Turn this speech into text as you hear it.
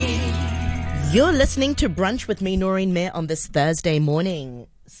You're listening to Brunch with me, Noreen Mayer, on this Thursday morning.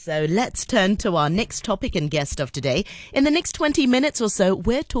 So let's turn to our next topic and guest of today. In the next 20 minutes or so,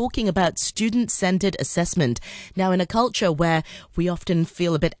 we're talking about student-centered assessment. Now, in a culture where we often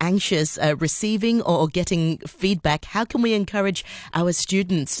feel a bit anxious receiving or getting feedback, how can we encourage our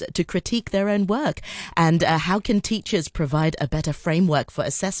students to critique their own work? And how can teachers provide a better framework for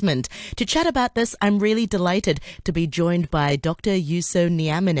assessment? To chat about this, I'm really delighted to be joined by Dr. Juuso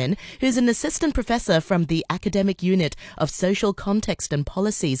Nieminen, who's an assistant professor from the Academic Unit of Social Context and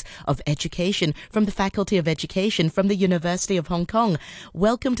Policies of Education from the Faculty of Education from the University of Hong Kong.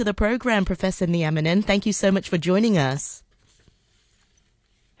 Welcome to the program, Professor Nieminen. Thank you so much for joining us.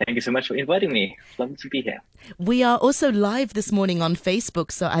 Thank you so much for inviting me. It's lovely to be here. We are also live this morning on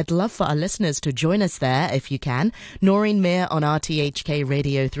Facebook, so I'd love for our listeners to join us there if you can. Noreen Mayer on RTHK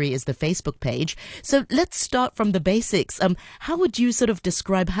Radio 3 is the Facebook page. So let's start from the basics. How would you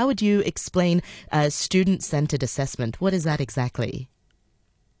how would you explain student-centered assessment? What is that exactly?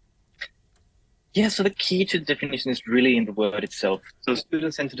 Yeah, so the key to the definition is really in the word itself. So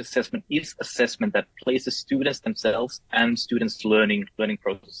student-centered assessment is assessment that places students themselves and students' learning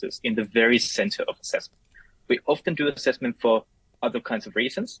processes in the very center of assessment. We often do assessment for other kinds of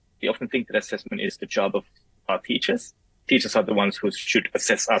reasons. We often think that assessment is the job of our teachers. Teachers are the ones who should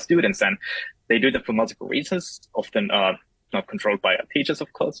assess our students, and they do that for multiple reasons, often not controlled by our teachers,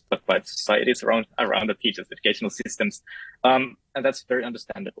 of course, but by societies around the teachers, educational systems. And that's very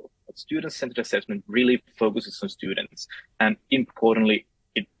understandable. But student-centered assessment really focuses on students. And importantly,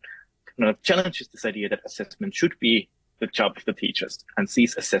 it challenges this idea that assessment should be the job of the teachers and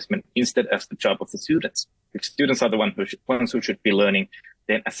sees assessment instead as the job of the students. If students are the ones who should be learning,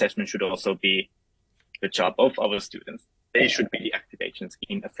 then assessment should also be the job of our students. They should be the active agents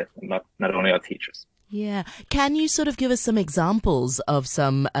in assessment, not only our teachers. Yeah. Can you give us some examples of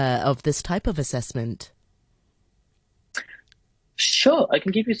some of this type of assessment? Sure. I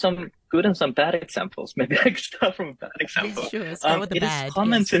can give you some good and some bad examples. Maybe I can start from a bad example. Sure. Start with the bad.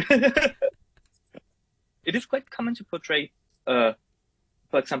 It is quite common to portray, for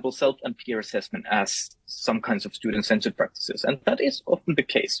example, self and peer assessment as some kinds of student-centered practices. And that is often the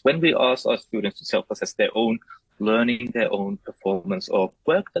case when we ask our students to self-assess their own learning, their own performance or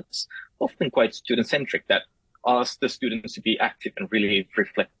work. That's often quite student-centric, that asks the students to be active and really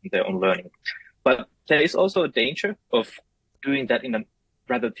reflect on their own learning. But there is also a danger of doing that in a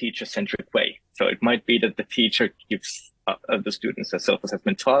rather teacher-centric way. So it might be that the teacher gives the students a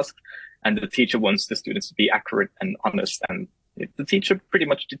self-assessment task, and the teacher wants the students to be accurate and honest, and the teacher pretty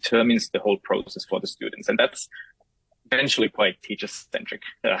much determines the whole process for the students, and that's eventually quite teacher-centric.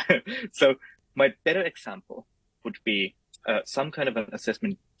 So my better example would be some kind of an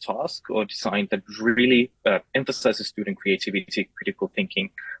assessment task or design that really emphasizes student creativity, critical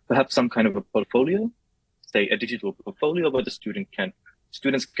thinking, perhaps some kind of a portfolio, say a digital portfolio where the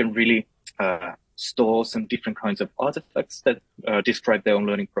students can really store some different kinds of artifacts that describe their own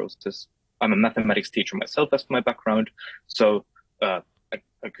learning process. I'm a mathematics teacher myself, that's my background. So I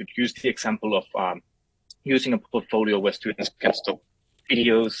could use the example of using a portfolio where students can store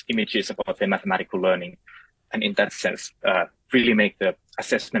videos, images about their mathematical learning, and in that sense, really make the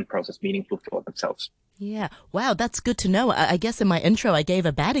assessment process meaningful for themselves. Yeah. Wow, that's good to know. I guess in my intro, I gave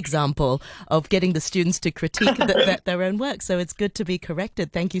a bad example of getting the students to critique their own work. So it's good to be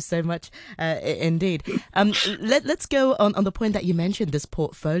corrected. Thank you so much, indeed. Let's go on the point that you mentioned, this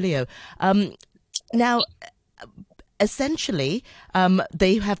portfolio. Now, essentially,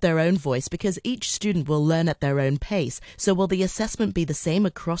 they have their own voice because each student will learn at their own pace. So will the assessment be the same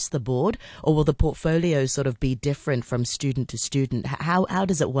across the board, or will the portfolio be different from student to student? How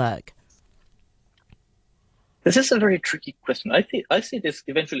does it work? This is a very tricky question. I see this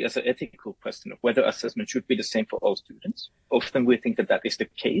eventually as an ethical question of whether assessment should be the same for all students. Often we think that is the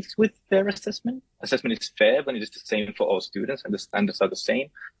case with fair assessment. Assessment is fair when it is the same for all students and the standards are the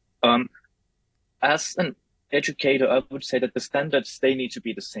same. As an educator, I would say that the standards, they need to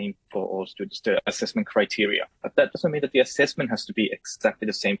be the same for all students, the assessment criteria. But that doesn't mean that the assessment has to be exactly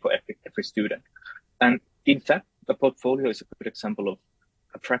the same for every student. And in fact, the portfolio is a good example of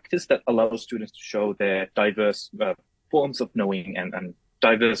a practice that allows students to show their diverse forms of knowing and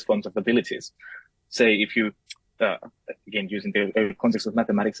diverse forms of abilities. Say if you, again, using the context of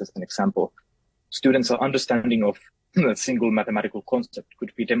mathematics as an example, students' understanding of a single mathematical concept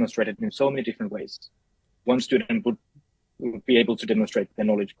could be demonstrated in so many different ways. One student would be able to demonstrate their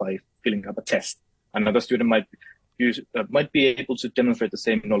knowledge by filling up a test. Another student might be able to demonstrate the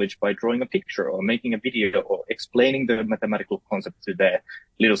same knowledge by drawing a picture or making a video or explaining the mathematical concept to their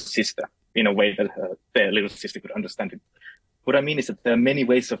little sister in a way that their little sister could understand it. What I mean is that there are many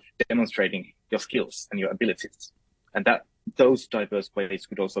ways of demonstrating your skills and your abilities. And that those diverse ways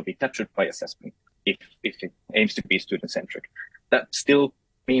could also be captured by assessment if it aims to be student-centric. That still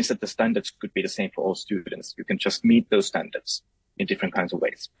means that the standards could be the same for all students. You can just meet those standards in different kinds of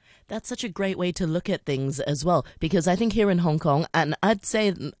ways. That's such a great way to look at things as well, because I think here in Hong Kong, and I'd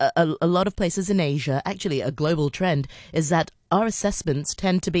say a lot of places in Asia, actually a global trend, is that our assessments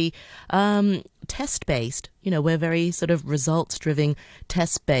tend to be test-based. You know, we're very sort of results-driven,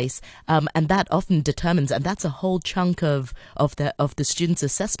 test-based, and that often determines, and that's a whole chunk of the student's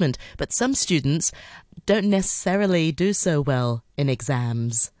assessment. But some students don't necessarily do so well in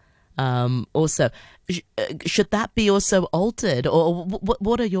exams. Also, should that be also altered, or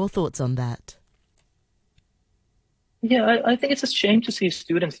what are your thoughts on that? Yeah, I think it's a shame to see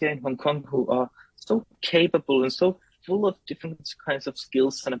students here in Hong Kong who are so capable and so full of different kinds of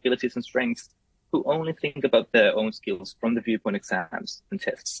skills and abilities and strengths, who only think about their own skills from the viewpoint exams and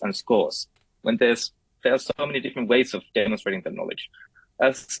tests and scores, when there are so many different ways of demonstrating their knowledge.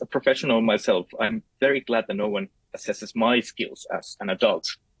 As a professional myself, I'm very glad that no one assesses my skills as an adult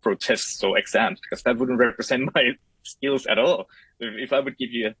through tests or exams, because that wouldn't represent my skills at all. If I would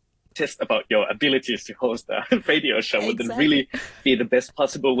give you a test about your abilities to host a radio show, Exactly. would then really be the best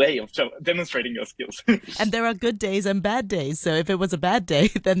possible way of demonstrating your skills. And there are good days and bad days. So if it was a bad day,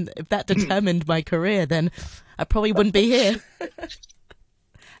 then if that determined my career, then I probably wouldn't be here.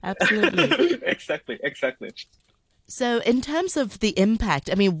 Absolutely. Exactly. So in terms of the impact,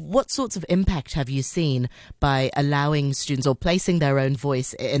 I mean, what sorts of impact have you seen by allowing students or placing their own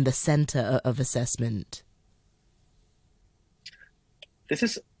voice in the center of assessment? This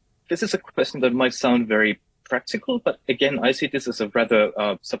is a question that might sound very practical, but again, I see this as a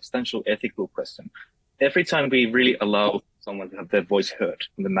rather substantial ethical question. Every time we really allow someone to have their voice heard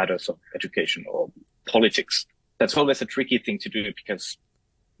in the matters of education or politics, that's always a tricky thing to do, because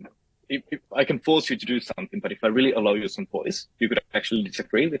if I can force you to do something, but if I really allow you some voice, you could actually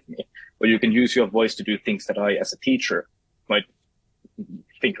disagree with me, or you can use your voice to do things that I, as a teacher, might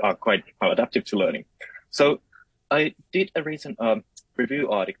think are quite adaptive to learning. So I did a recent review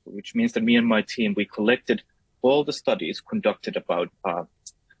article, which means that me and my team, we collected all the studies conducted about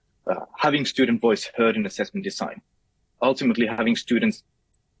having student voice heard in assessment design, ultimately allowing students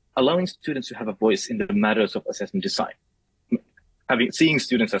to have a voice in the matters of assessment design, seeing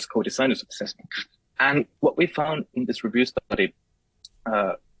students as co-designers of assessment. And what we found in this review study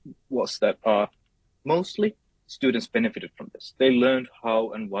was that mostly students benefited from this. They learned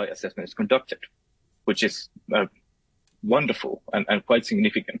how and why assessment is conducted, which is wonderful and quite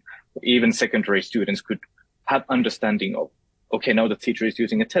significant. Even secondary students could have understanding of, okay, now the teacher is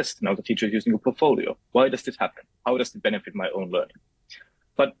using a test, now the teacher is using a portfolio. Why does this happen? How does it benefit my own learning?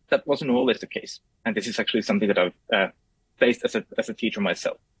 But that wasn't always the case. And this is actually something that I've faced as a teacher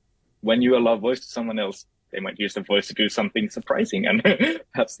myself. When you allow voice to someone else, they might use the voice to do something surprising and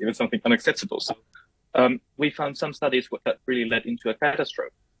perhaps even something unacceptable. So we found some studies that really led into a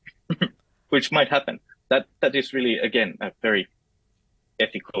catastrophe, which might happen. That is really, again, a very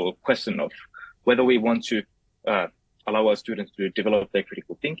ethical question of whether we want to allow our students to develop their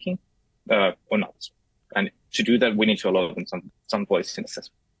critical thinking or not. And to do that, we need to allow them some voice in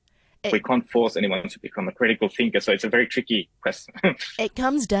assessment. We can't force anyone to become a critical thinker, so it's a very tricky question. It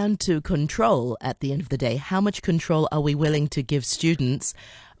comes down to control at the end of the day. How much control are we willing to give students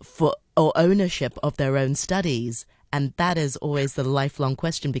or ownership of their own studies? And that is always the lifelong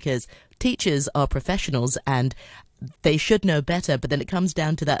question, because teachers are professionals and they should know better. But then it comes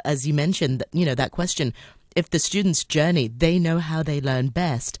down to that, as you mentioned, that question. If the student's journey, they know how they learn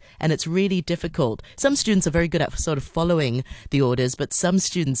best, and it's really difficult. Some students are very good at sort of following the orders, but some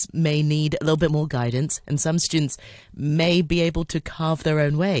students may need a little bit more guidance, and some students may be able to carve their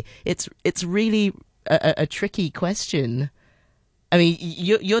own way. It's really a tricky question. I mean,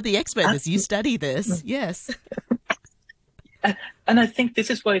 you're the expert in this. You study this. Yes. And I think this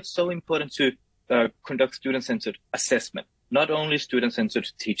is why it's so important to conduct student-centered assessment, not only student-centered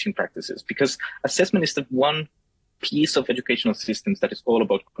teaching practices, because assessment is the one piece of educational systems that is all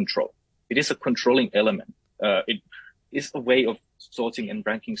about control. It is a controlling element. It is a way of sorting and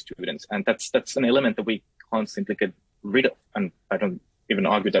ranking students, and that's an element that we can't simply get rid of. And I don't even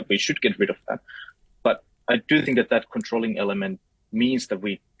argue that we should get rid of that. But I do think that controlling element means that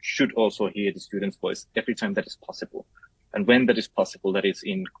we should also hear the student's voice every time that is possible. And when that is possible, that is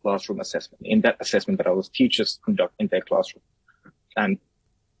in classroom assessment, in that assessment that our teachers conduct in their classroom. And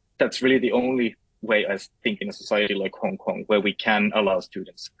that's really the only way, I think, in a society like Hong Kong, where we can allow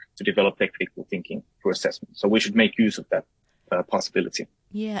students to develop their critical thinking through assessment. So we should make use of that possibility.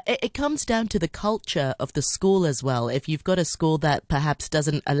 Yeah, it comes down to the culture of the school as well. If you've got a school that perhaps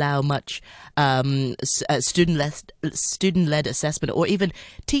doesn't allow much student-led assessment or even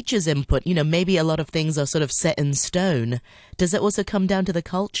teachers' input, maybe a lot of things are sort of set in stone. Does it also come down to the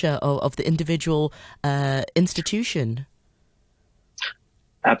culture of the individual institution?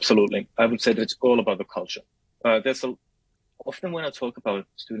 Absolutely. I would say that it's all about the culture. Often when I talk about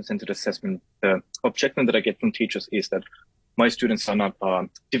student-centered assessment, the objection that I get from teachers is that my students are not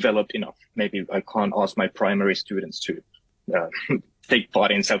developed enough. Maybe I can't ask my primary students to take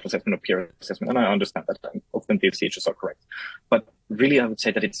part in self-assessment or peer assessment. And I understand that often these teachers are correct. But really, I would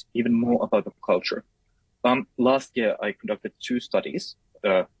say that it's even more about the culture. Last year, I conducted 2 studies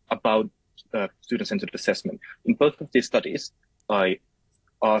about student-centered assessment. In both of these studies, I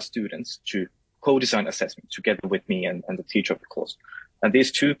asked students to co-design assessment together with me and the teacher of the course. And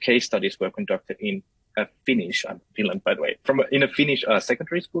these 2 case studies were conducted in Finnish, Finland, by the way, in a Finnish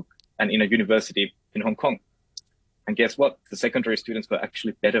secondary school and in a university in Hong Kong. And guess what? The secondary students were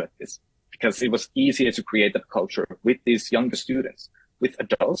actually better at this because it was easier to create that culture with these younger students. With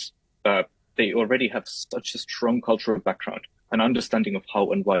adults, they already have such a strong cultural background and understanding of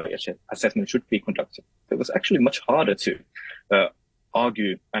how and why assessment should be conducted. It was actually much harder to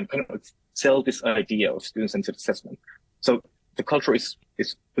argue and kind of sell this idea of student-centered assessment. So the culture is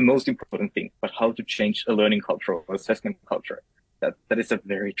the most important thing, but how to change a learning culture or assessment culture, that is a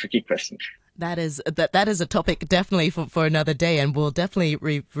very tricky question. That is a topic definitely for another day, and we'll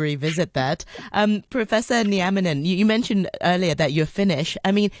definitely revisit that. Professor Nieminen, you mentioned earlier that you're Finnish.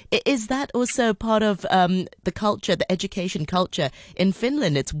 I mean, is that also part of the culture, the education culture in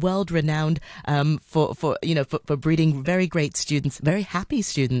Finland? It's world renowned for breeding very great students, very happy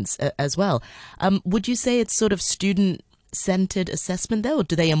students as well. Would you say it's sort of student-centered assessment though, or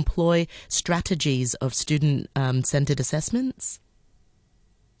do they employ strategies of student-centered assessments?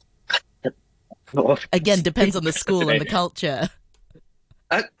 Again, depends on the school and the culture.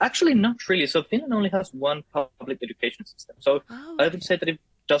 Actually, not really. So Finland only has one public education system. So I would say that it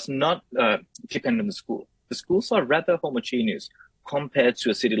does not depend on the school. The schools are rather homogeneous compared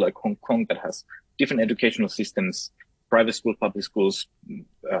to a city like Hong Kong that has different educational systems, private school, public schools.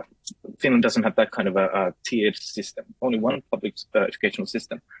 Finland doesn't have that kind of a tiered system, only one public educational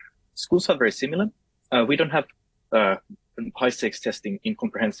system. Schools are very similar. We don't have high stakes testing in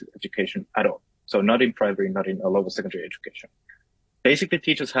comprehensive education at all. So not in primary, not in a lower secondary education. Basically,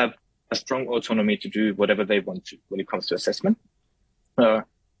 teachers have a strong autonomy to do whatever they want to when it comes to assessment. But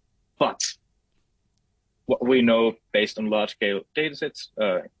what we know based on large-scale data sets,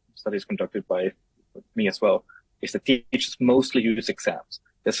 studies conducted by me as well, is that teachers mostly use exams.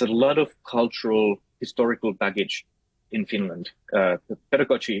 There's a lot of cultural, historical baggage in Finland. The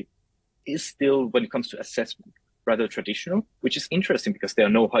pedagogy is still, when it comes to assessment, rather traditional, which is interesting because there are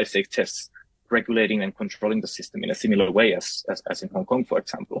no high-stakes tests regulating and controlling the system in a similar way as in Hong Kong, for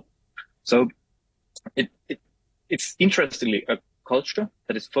example. So it's interestingly a culture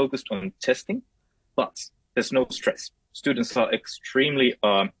that is focused on testing, but there's no stress. Students are extremely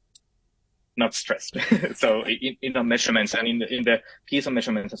not stressed. So in our measurements and in the PISA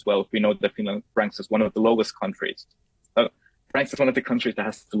measurements as well, we know that Finland ranks as one of the lowest countries. Ranks as one of the countries that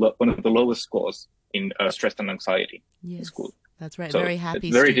has one of the lowest scores in stress and anxiety in school. That's right. So very happy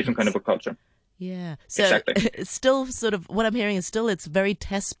it's very students. different kind of a culture. Yeah. So exactly. It's still sort of what I'm hearing is still it's very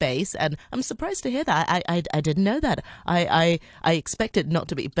test based, and I'm surprised to hear that. I didn't know that. I expected not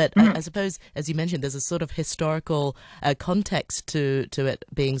to be, but I suppose as you mentioned, there's a sort of historical context to it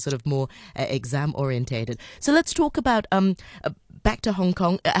being sort of more exam orientated. So let's talk about back to Hong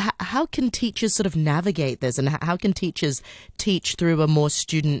Kong. How can teachers sort of navigate this, and how can teachers teach through a more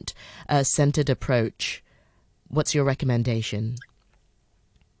student centered approach? What's your recommendation?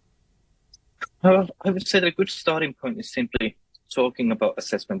 I would say that a good starting point is simply talking about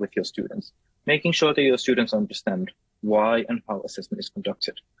assessment with your students, making sure that your students understand why and how assessment is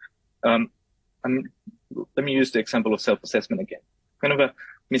conducted. And let me use the example of self-assessment again. Kind of a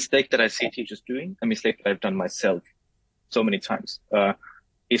mistake that I see teachers doing, a mistake that I've done myself so many times,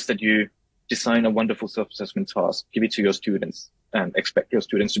 is that you design a wonderful self-assessment task, give it to your students, and expect your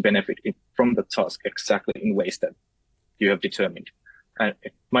students to benefit from the task exactly in ways that you have determined. And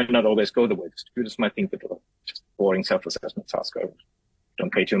it might not always go the way. The students might think that it's just boring self-assessment task. I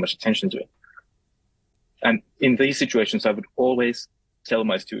don't pay too much attention to it. And in these situations, I would always tell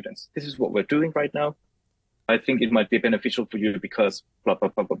my students, this is what we're doing right now. I think it might be beneficial for you because blah, blah,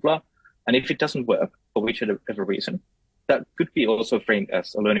 blah, blah, blah. And if it doesn't work for whichever reason, that could be also framed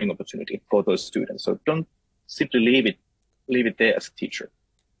as a learning opportunity for those students. So don't simply leave it there as a teacher.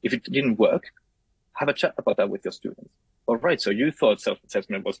 If it didn't work, have a chat about that with your students. all right, so you thought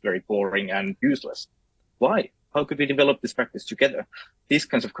self-assessment was very boring and useless. Why? How could we develop this practice together? These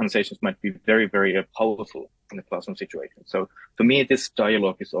kinds of conversations might be very, very powerful in the classroom situation. So for me, this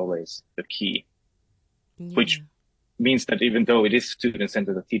dialogue is always the key, which means that even though it is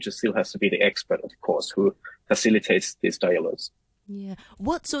student-centered, the teacher still has to be the expert, of course, who facilitates these dialogues. Yeah.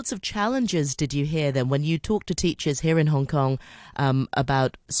 What sorts of challenges did you hear then when you talk to teachers here in Hong Kong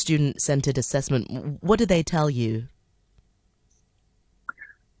about student-centered assessment? What do they tell you?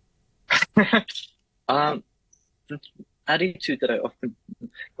 The attitude that I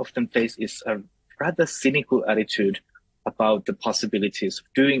often face is a rather cynical attitude about the possibilities of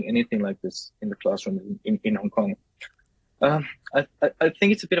doing anything like this in the classroom in Hong Kong. I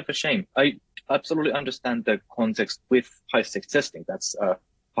think it's a bit of a shame. I absolutely understand the context with high-stakes testing. That's a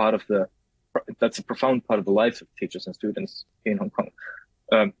profound part of the lives of teachers and students in Hong Kong.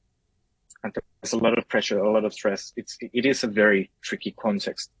 And there's a lot of pressure, a lot of stress. It is a very tricky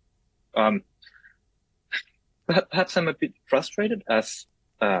context. Perhaps I'm a bit frustrated as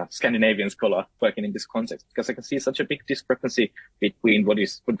a Scandinavian scholar working in this context, because I can see such a big discrepancy between what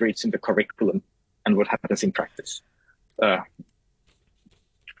reads in the curriculum and what happens in practice.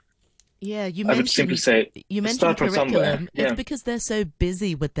 Yeah, you I would simply say, mentioned start from curriculum. somewhere. Yeah. It's because they're so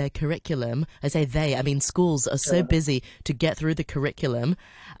busy with their curriculum. I say they, I mean schools are so busy to get through the curriculum.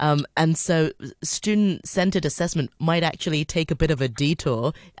 And so student-centered assessment might actually take a bit of a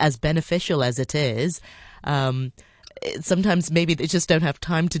detour, as beneficial as it is. Sometimes maybe they just don't have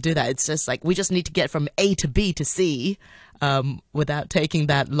time to do that. It's just like we just need to get from A to B to C without taking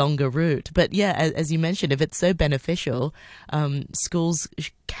that longer route. But yeah, as you mentioned, if it's so beneficial, schools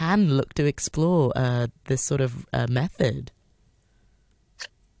can look to explore this sort of method.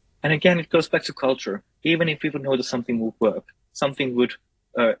 And again, it goes back to culture. Even if people know that something will work, something would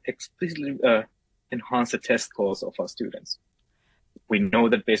explicitly enhance the test scores of our students. We know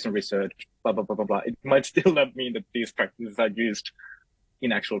that based on research, blah, blah, blah, blah, blah. It might still not mean that these practices are used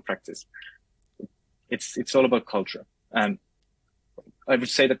in actual practice. It's all about culture. And I would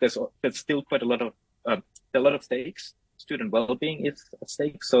say that there's still quite a lot of stakes. Student well-being is at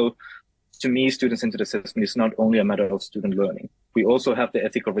stake. So to me, student-centered assessment is not only a matter of student learning. We also have the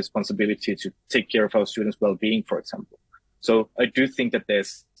ethical responsibility to take care of our students' well-being, for example. So I do think that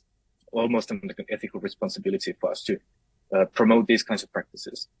there's almost an ethical responsibility for us to promote these kinds of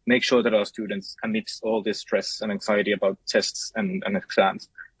practices, make sure that our students, amidst all this stress and anxiety about tests and exams,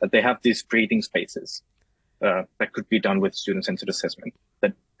 that they have these breathing spaces that could be done with student-centered assessment,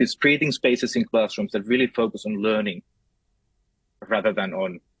 that these breathing spaces in classrooms that really focus on learning rather than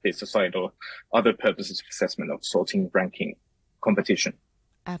on the societal other purposes of assessment of sorting, ranking, competition.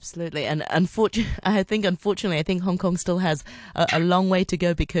 Absolutely. And unfortunately, I think Hong Kong still has a long way to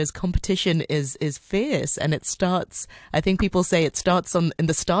go because competition is fierce, and it starts, I think people say it starts in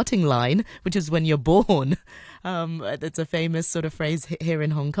the starting line, which is when you're born. It's a famous sort of phrase here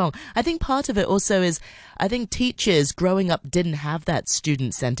in Hong Kong. I think part of it also is, I think teachers growing up didn't have that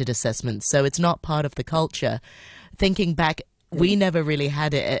student-centered assessment, so it's not part of the culture. Thinking back, we never really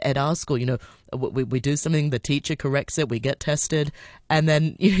had it at our school. You know, we do something, the teacher corrects it, we get tested, and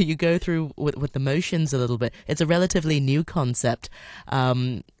then you go through with the motions a little bit. It's a relatively new concept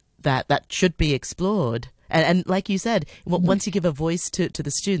that should be explored. And like you said, once you give a voice to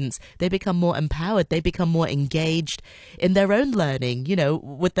the students, they become more empowered. They become more engaged in their own learning, you know,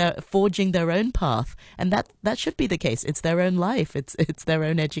 with their forging their own path. And that should be the case. It's their own life. It's their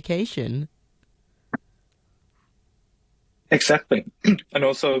own education. Exactly. And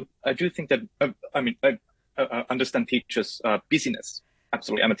also, I do think that, I understand teachers' busyness.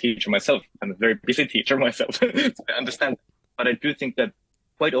 Absolutely. I'm a teacher myself. I'm a very busy teacher myself. So I understand. But I do think that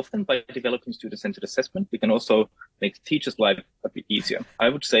quite often by developing student-centered assessment, we can also make teachers' life a bit easier. I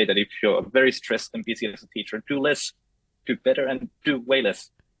would say that if you're very stressed and busy as a teacher, do less, do better, and do way less.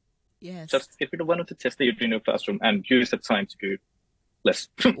 Yes. Just get rid of one of the tests that you do in your classroom and use that time to do less.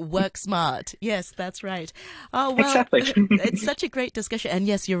 Work smart. Yes, that's right. Oh, well, exactly. It's such a great discussion. And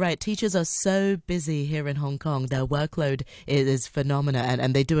yes, you're right. Teachers are so busy here in Hong Kong. Their workload is phenomenal,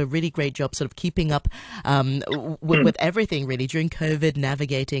 and they do a really great job sort of keeping up with everything, really, during COVID,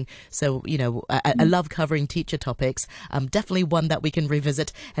 navigating. So, you know, I love covering teacher topics. Definitely one that we can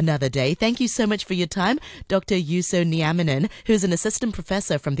revisit another day. Thank you so much for your time, Dr. Juuso Nieminen, who's an assistant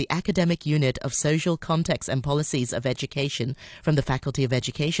professor from the Academic Unit of Social Context and Policies of Education from the Faculty of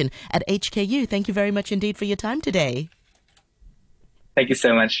Education at HKU. Thank you very much indeed for your time today. Thank you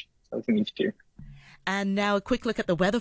so much. Nice to meet you. And now a quick look at the weather